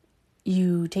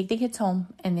 You take the kids home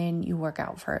and then you work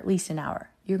out for at least an hour.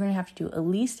 You're going to have to do at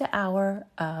least an hour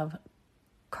of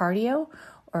cardio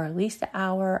or at least an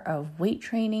hour of weight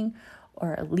training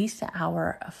or at least an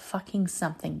hour of fucking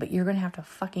something, but you're going to have to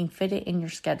fucking fit it in your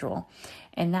schedule.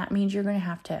 And that means you're going to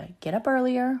have to get up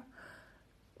earlier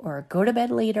or go to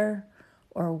bed later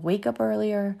or wake up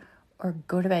earlier or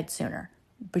go to bed sooner,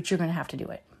 but you're going to have to do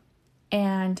it.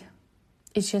 And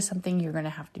it's just something you're going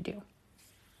to have to do.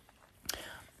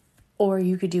 Or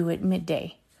you could do it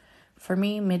midday. For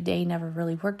me, midday never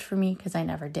really worked for me because I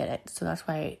never did it. So that's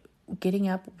why getting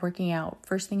up, working out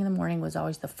first thing in the morning was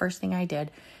always the first thing I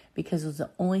did because it was the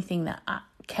only thing that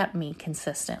kept me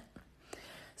consistent.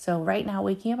 So right now,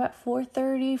 waking up at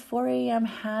 4:30, 4 a.m.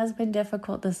 has been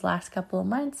difficult this last couple of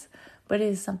months, but it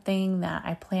is something that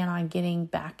I plan on getting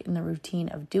back in the routine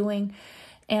of doing.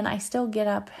 And I still get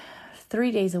up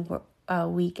 3 days a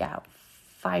week at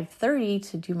 5:30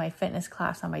 to do my fitness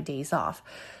class on my days off.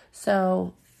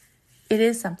 So it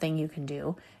is something you can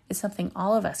do. It's something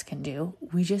all of us can do.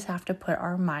 We just have to put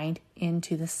our mind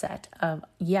into the set of,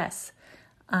 yes,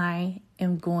 I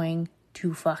am going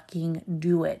to fucking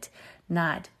do it.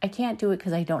 Not, I can't do it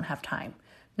because I don't have time.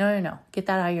 No. Get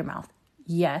that out of your mouth.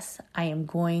 Yes, I am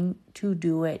going to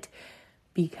do it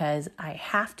because I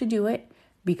have to do it,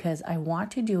 because I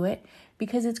want to do it,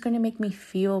 because it's going to make me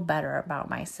feel better about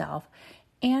myself,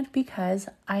 and because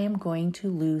I am going to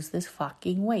lose this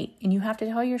fucking weight. And you have to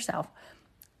tell yourself,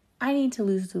 I need to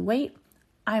lose the weight,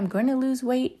 I'm going to lose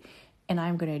weight, and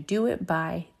I'm going to do it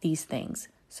by these things.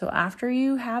 So after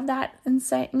you have that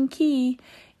insight and key,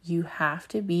 you have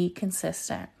to be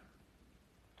consistent.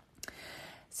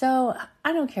 So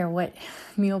I don't care what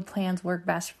meal plans work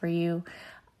best for you.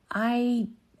 I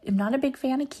am not a big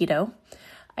fan of keto.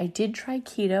 I did try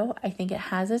keto. I think it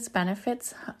has its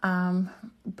benefits,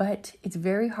 but it's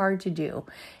very hard to do.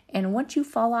 And once you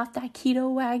fall off that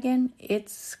keto wagon,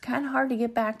 it's kind of hard to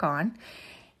get back on.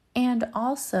 And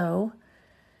also,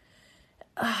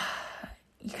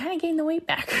 you kind of gain the weight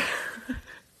back.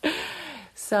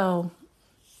 So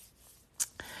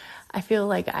I feel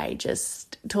like I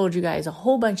just told you guys a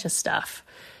whole bunch of stuff.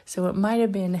 So it might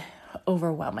have been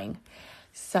overwhelming.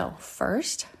 So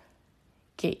first,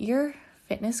 get your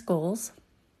fitness goals,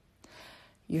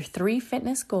 your 3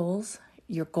 fitness goals,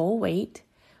 your goal weight,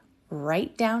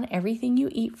 write down everything you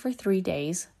eat for 3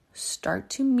 days, start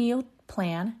to meal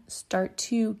plan, start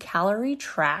to calorie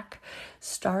track,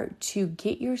 start to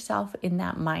get yourself in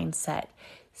that mindset.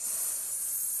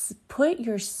 Put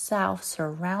yourself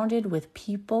surrounded with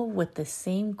people with the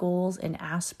same goals and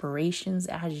aspirations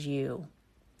as you.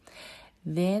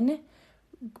 Then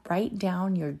write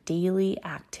down your daily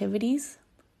activities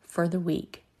for the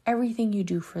week, everything you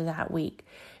do for that week,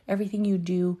 everything you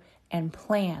do, and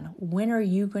plan. When are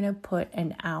you going to put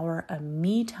an hour of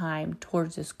me time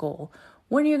towards this goal?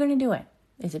 When are you going to do it?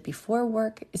 Is it before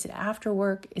work? Is it after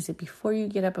work? Is it before you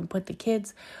get up and put the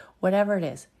kids? Whatever it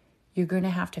is, you're going to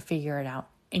have to figure it out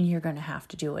and you're going to have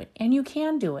to do it. And you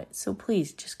can do it. So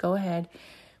please just go ahead,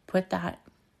 put that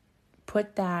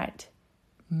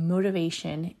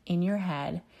motivation in your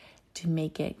head to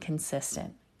make it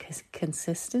consistent. Because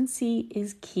consistency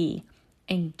is key.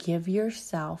 And give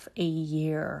yourself a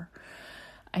year.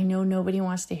 I know nobody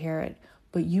wants to hear it,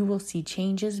 but you will see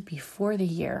changes before the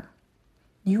year.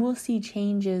 You will see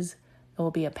changes. It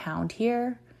will be a pound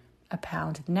here, a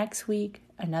pound next week,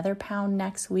 another pound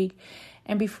next week.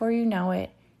 And before you know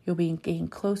it, you'll be getting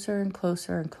closer and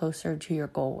closer and closer to your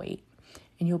goal weight.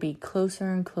 And you'll be closer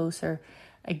and closer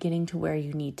at getting to where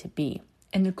you need to be.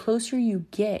 And the closer you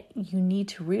get, you need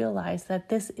to realize that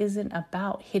this isn't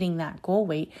about hitting that goal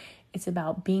weight. It's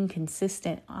about being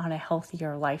consistent on a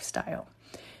healthier lifestyle.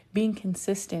 Being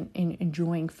consistent in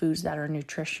enjoying foods that are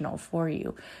nutritional for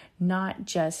you. Not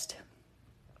just,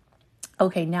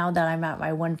 okay, now that I'm at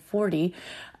my 140,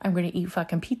 I'm going to eat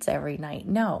fucking pizza every night.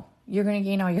 No, you're going to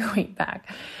gain all your weight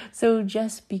back. So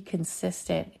just be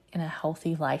consistent in a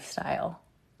healthy lifestyle,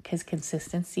 because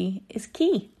consistency is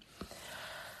key.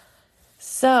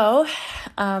 So,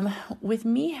 with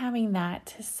me having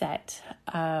that set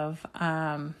of,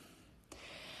 that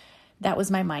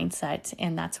was my mindset,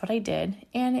 and that's what I did.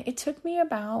 And it took me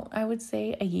about, I would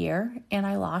say, a year, and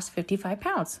I lost 55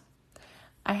 pounds.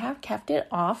 I have kept it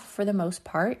off for the most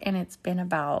part, and it's been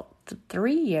about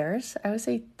 3 years, I would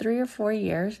say 3 or 4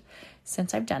 years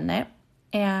since I've done it,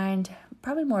 and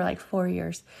probably more like 4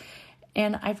 years.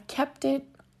 And I've kept it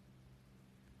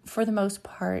for the most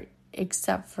part,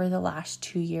 except for the last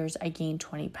 2 years, I gained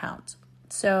 20 pounds.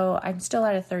 So I'm still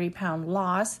at a 30-pound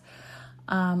loss,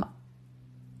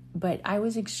 but I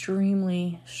was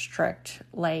extremely strict.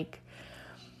 Like,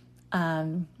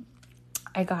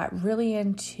 I got really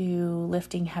into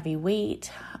lifting heavy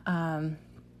weight,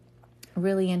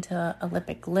 really into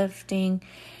Olympic lifting,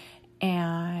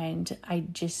 and I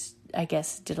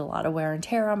guess did a lot of wear and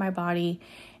tear on my body,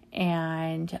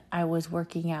 and I was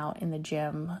working out in the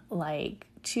gym like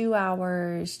 2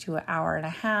 hours to an hour and a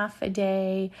half a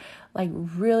day, like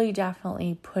really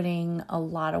definitely putting a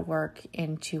lot of work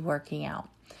into working out.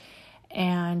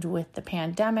 And with the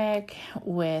pandemic,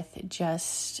 with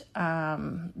just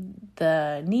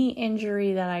the knee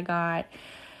injury that I got,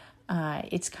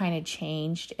 it's kind of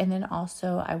changed. And then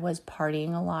also I was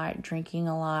partying a lot, drinking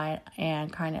a lot,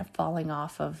 and kind of falling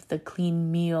off of the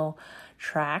clean meal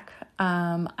track.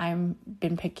 I've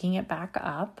been picking it back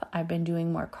up. I've been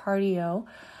doing more cardio.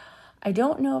 I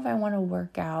don't know if I want to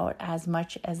work out as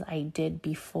much as I did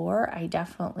before. I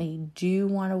definitely do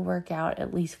want to work out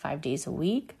at least 5 days a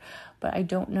week, but I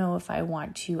don't know if I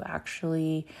want to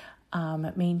actually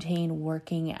maintain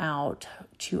working out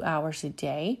 2 hours a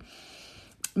day.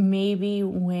 Maybe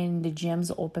when the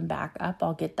gyms open back up,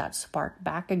 I'll get that spark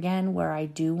back again where I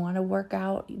do want to work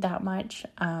out that much.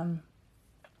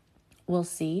 We'll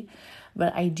see.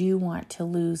 But I do want to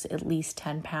lose at least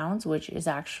 10 pounds, which is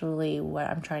actually what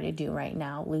I'm trying to do right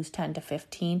now, lose 10 to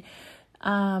 15.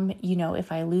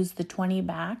 If I lose the 20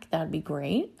 back, that'd be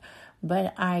great.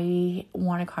 But I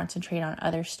want to concentrate on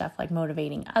other stuff like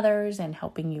motivating others and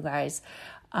helping you guys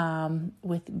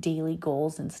with daily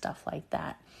goals and stuff like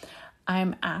that.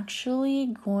 I'm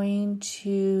actually going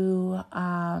to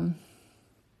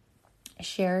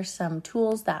share some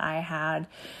tools that I had,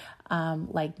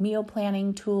 like meal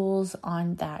planning tools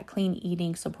on that clean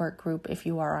eating support group. If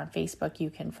you are on Facebook, you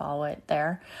can follow it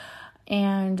there.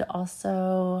 And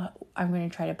also I'm going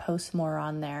to try to post more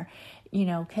on there,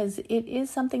 because it is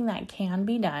something that can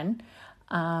be done.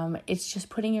 It's just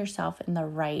putting yourself in the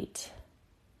right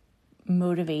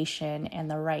motivation and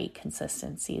the right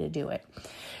consistency to do it.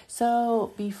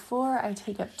 So before I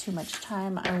take up too much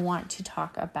time, I want to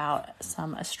talk about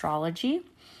some astrology.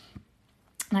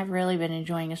 And I've really been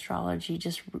enjoying astrology,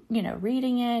 just,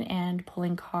 reading it and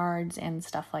pulling cards and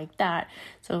stuff like that.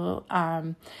 So,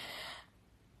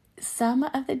 some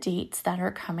of the dates that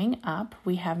are coming up,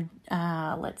 we have,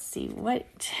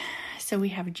 so we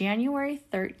have January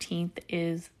 13th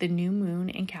is the new moon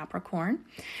in Capricorn.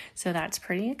 So that's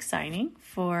pretty exciting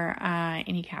for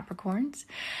any Capricorns.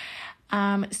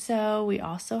 So we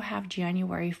also have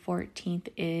January 14th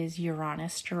is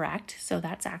Uranus direct. So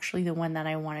that's actually the one that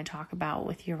I want to talk about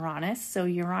with Uranus. So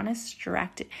Uranus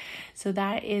direct, so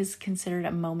that is considered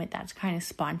a moment that's kind of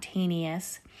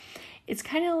spontaneous. It's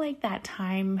kind of like that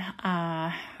time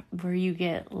where you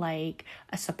get like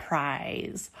a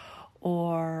surprise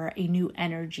or a new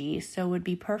energy. So it would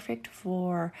be perfect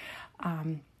for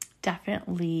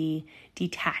definitely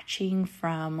detaching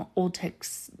from old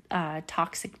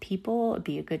toxic people. It'd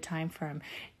be a good time from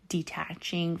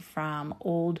detaching from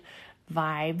old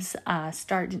vibes,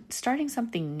 starting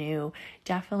something new.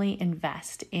 Definitely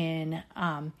invest in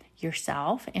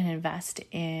yourself and invest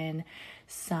in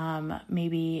some,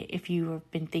 maybe if you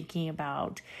have been thinking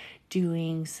about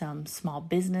doing some small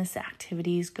business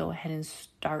activities, go ahead and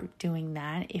start doing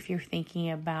that. If you're thinking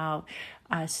about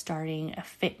starting a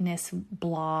fitness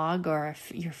blog or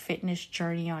your fitness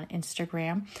journey on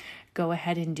Instagram, go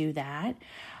ahead and do that.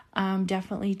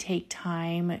 Definitely take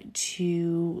time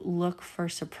to look for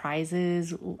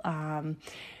surprises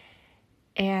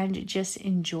and just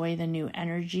enjoy the new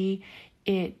energy.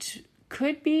 It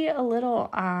could be a little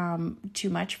too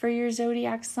much for your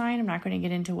zodiac sign. I'm not going to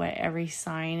get into what every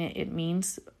sign it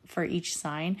means for each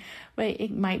sign, but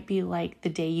it might be like the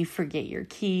day you forget your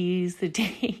keys, the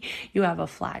day you have a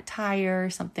flat tire,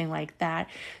 something like that.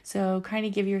 So kind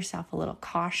of give yourself a little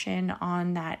caution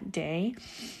on that day.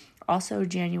 Also,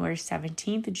 January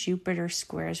 17th, Jupiter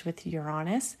squares with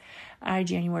Uranus.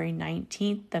 January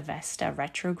 19th, the Vesta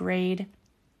retrograde.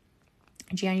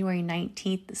 January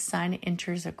 19th, the Sun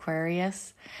enters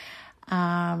Aquarius.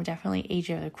 Definitely age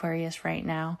of Aquarius right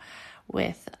now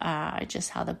with just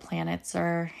how the planets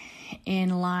are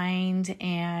in-lined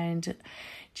and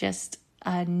just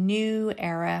a new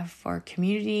era for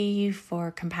community,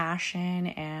 for compassion,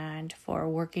 and for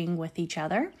working with each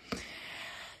other.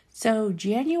 So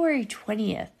January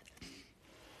 20th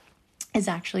is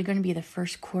actually going to be the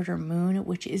first quarter moon,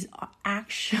 which is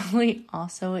actually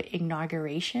also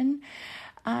inauguration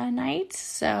night.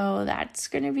 So that's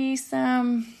going to be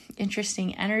some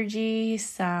interesting energy,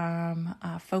 some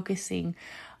focusing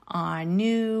on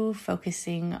new,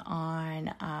 focusing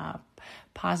on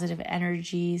positive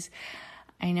energies.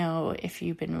 I know if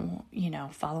you've been,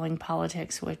 following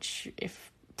politics,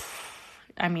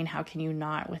 how can you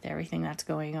not with everything that's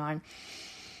going on?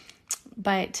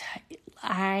 But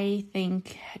I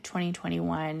think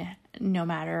 2021, no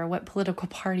matter what political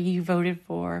party you voted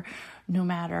for, no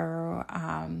matter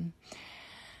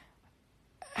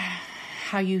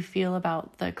how you feel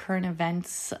about the current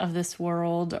events of this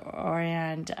world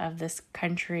and of this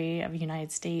country, of the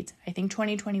United States, I think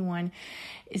 2021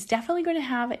 is definitely going to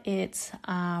have its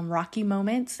rocky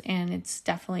moments, and it's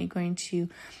definitely going to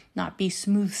not be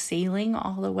smooth sailing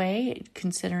all the way,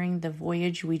 considering the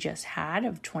voyage we just had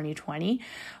of 2020,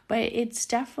 but it's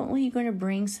definitely going to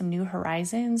bring some new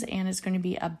horizons, and it's going to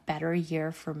be a better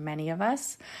year for many of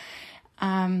us.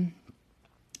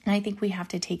 And I think we have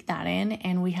to take that in,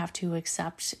 and we have to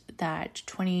accept that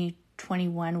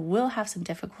 2021 will have some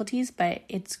difficulties, but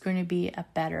it's going to be a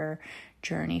better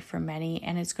journey for many,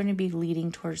 and it's going to be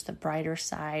leading towards the brighter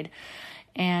side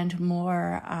and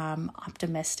more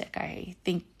optimistic. I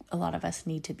think a lot of us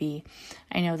need to be.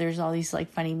 I know there's all these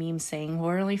funny memes saying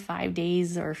we're only 5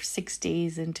 days or 6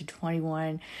 days into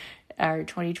 2021.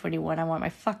 I want my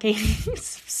fucking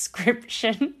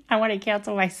subscription. I want to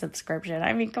cancel my subscription.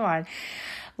 I mean, come on.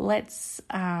 Let's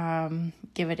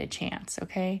give it a chance,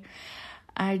 okay?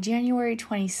 January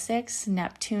 26th,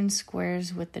 Neptune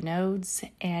squares with the nodes,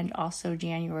 and also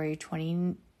January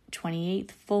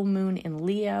 28th, full moon in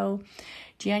Leo.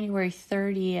 January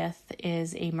 30th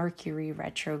is a Mercury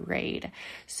retrograde.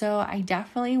 So I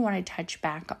definitely want to touch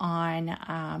back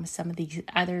on some of these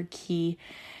other key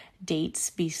dates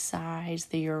besides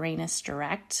the Uranus, Uranus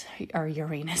direct.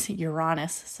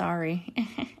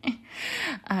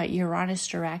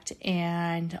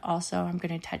 And also I'm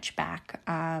going to touch back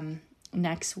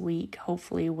next week,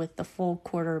 hopefully with the full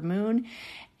quarter moon.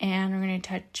 And I'm going to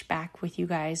touch back with you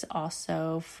guys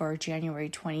also for January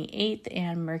 28th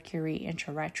and Mercury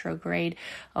into retrograde.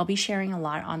 I'll be sharing a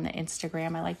lot on the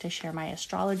Instagram. I like to share my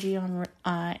astrology on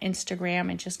Instagram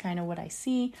and just kind of what I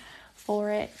see for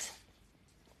it.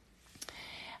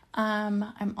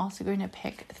 I'm also going to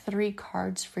pick 3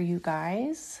 cards for you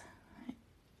guys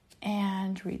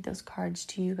and read those cards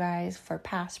to you guys for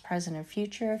past, present, and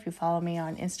future. If you follow me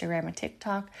on Instagram and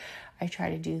TikTok, I try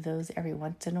to do those every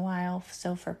once in a while.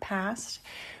 So for past,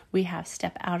 we have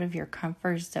step out of your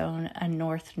comfort zone, a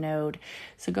north node.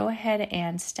 So go ahead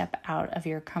and step out of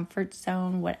your comfort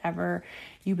zone, whatever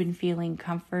you've been feeling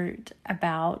comfort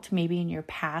about. Maybe in your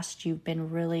past, you've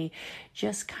been really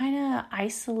just kind of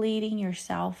isolating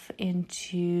yourself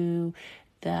into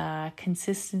the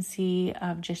consistency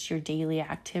of just your daily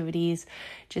activities,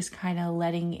 just kind of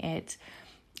letting it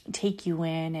take you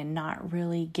in and not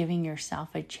really giving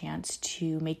yourself a chance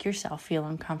to make yourself feel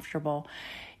uncomfortable.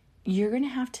 You're going to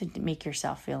have to make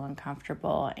yourself feel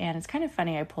uncomfortable. And it's kind of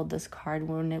funny, I pulled this card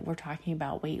when we're talking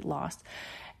about weight loss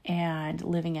and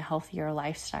living a healthier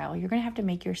lifestyle. You're going to have to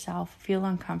make yourself feel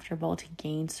uncomfortable to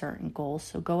gain certain goals.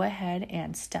 So go ahead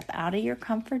and step out of your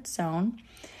comfort zone,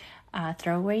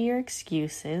 throw away your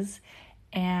excuses,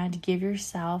 and give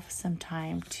yourself some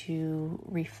time to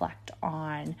reflect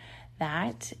on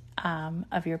that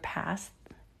of your past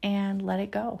and let it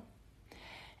go.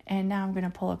 And now I'm going to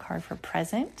pull a card for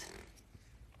present.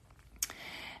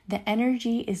 the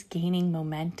energy is gaining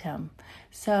momentum.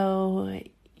 So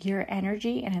your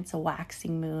energy, and it's a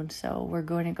waxing moon, so we're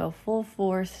going to go full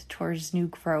force towards new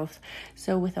growth.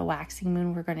 So with a waxing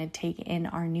moon, we're going to take in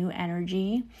our new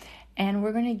energy and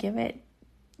we're going to give it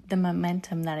the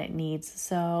momentum that it needs.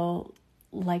 So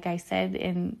like I said,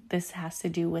 and this has to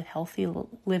do with healthy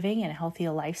living and a healthy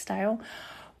lifestyle,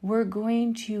 we're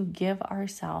going to give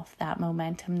ourselves that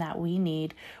momentum that we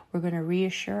need. We're going to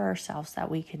reassure ourselves that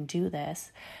we can do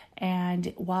this.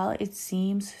 And while it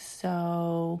seems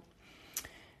so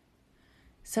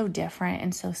different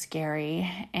and so scary,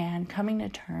 and coming to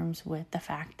terms with the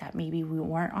fact that maybe we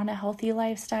weren't on a healthy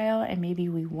lifestyle and maybe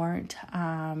we weren't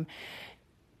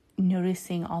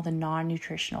noticing all the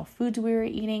non-nutritional foods we were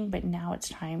eating, but now it's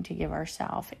time to give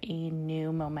ourselves a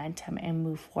new momentum and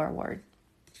move forward.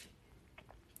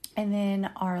 And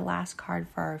then our last card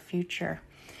for our future.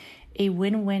 A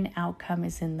win-win outcome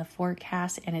is in the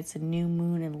forecast, and it's a new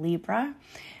moon in Libra.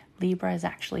 Libra is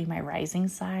actually my rising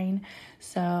sign.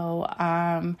 So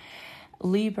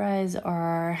Libras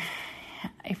are,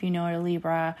 if you know a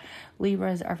Libra,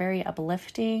 Libras are very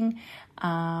uplifting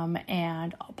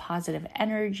and positive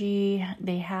energy.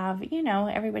 They have,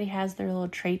 everybody has their little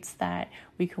traits that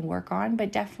we can work on,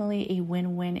 but definitely a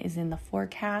win-win is in the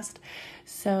forecast.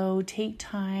 So take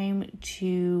time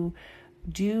to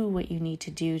do what you need to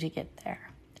do to get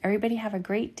there. Everybody have a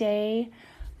great day.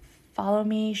 Follow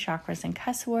me, Chakras and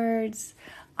Cuss Words,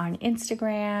 on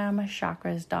Instagram,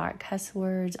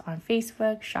 chakras.cusswords, on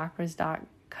Facebook,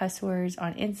 chakras.cusswords,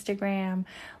 on Instagram.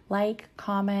 Like,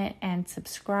 comment, and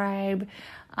subscribe.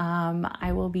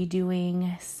 I will be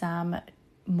doing some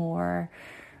more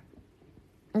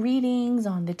readings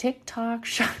on the TikTok,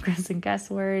 Chakras and Cuss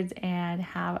Words, and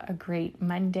have a great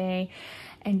Monday.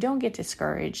 And don't get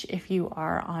discouraged if you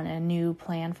are on a new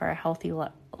plan for a healthy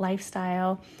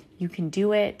lifestyle. You can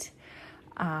do it.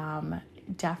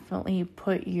 Definitely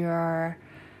put your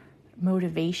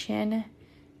motivation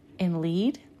in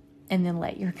lead, and then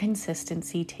let your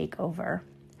consistency take over.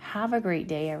 Have a great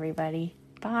day, everybody.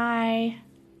 Bye.